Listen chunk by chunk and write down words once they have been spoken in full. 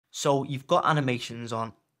So you've got animations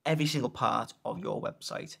on every single part of your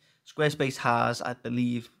website. Squarespace has, I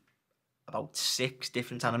believe, about 6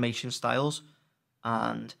 different animation styles.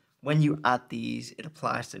 And when you add these, it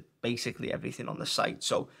applies to basically everything on the site.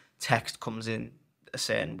 So text comes in a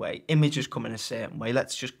certain way, images come in a certain way.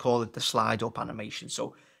 Let's just call it the slide up animation.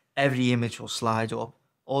 So every image will slide up,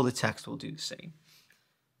 all the text will do the same.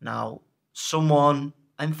 Now,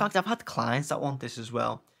 in fact, I've had clients that want this as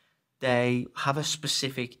well. They have a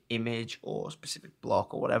specific image or specific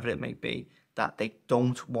block or whatever it may be that they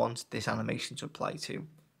don't want this animation to apply to.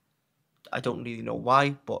 I don't really know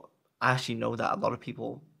why, but I actually know that a lot of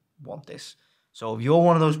people want this. So if you're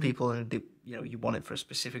one of those people and you want it for a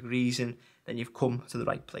specific reason, then you've come to the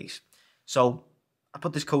right place. So I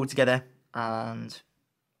put this code together and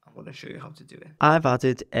I'm going to show you how to do it. I've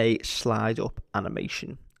added a slide up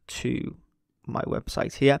animation to my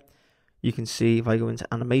website here. You can see if I go into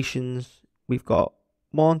animations, we've got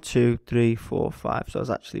 1, 2, 3, 4, 5. So I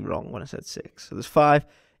was actually wrong when I said 6. So there's 5.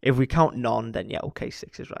 If we count none, then yeah, okay,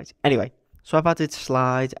 6 is right. Anyway, so I've added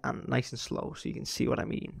slide and nice and slow so you can see what I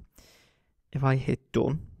mean. If I hit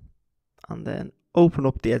done and then open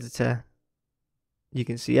up the editor, you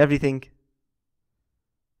can see everything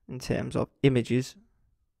in terms of images.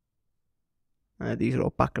 These are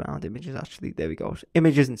all background images actually. There we go. So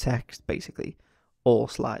images and text basically all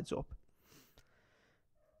slides up.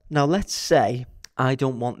 Now let's say I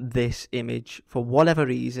don't want this image for whatever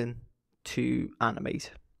reason to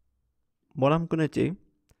animate. What I'm going to do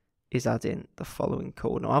is add in the following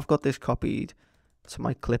code. Now I've got this copied to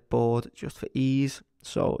my clipboard just for ease.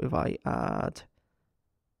 So if I add,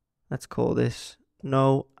 let's call this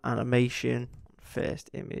no animation first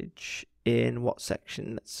image in what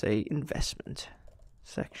section? Let's say investment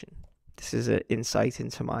section. This is an insight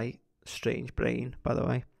into my strange brain, by the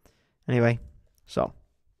way. Anyway, so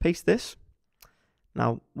paste this.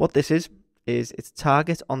 Now what this is it's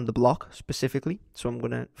target on the block specifically. So I'm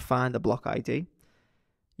going to find the block ID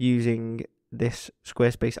using this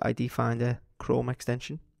Squarespace ID Finder Chrome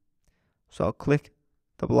extension. So I'll click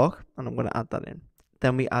the block and I'm going to add that in.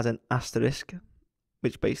 Then we add an asterisk,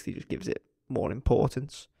 which basically just gives it more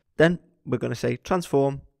importance. Then we're going to say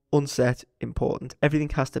transform, unset, important. Everything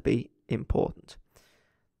has to be important.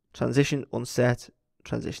 Transition, unset,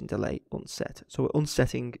 transition delay, unset. So we're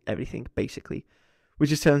unsetting everything basically,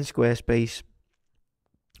 which is telling Squarespace,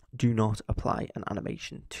 do not apply an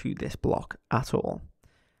animation to this block at all.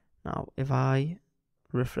 Now, if I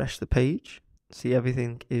refresh the page, see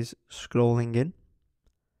everything is scrolling in.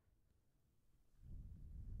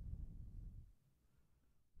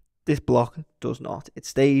 This block does not. It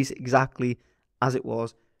stays exactly as it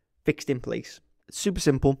was, fixed in place. It's super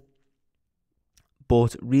simple,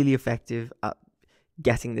 but really effective at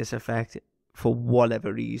getting this effect for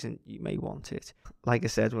whatever reason you may want it. Like I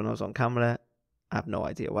said, when I was on camera, I have no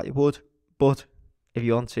idea why you would, but if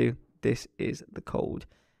you want to, this is the code.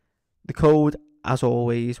 The code, as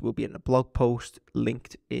always, will be in the blog post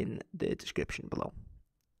linked in the description below.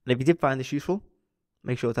 And if you did find this useful,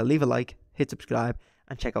 make sure to leave a like, hit subscribe,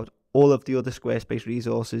 and check out all of the other Squarespace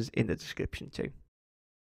resources in the description too.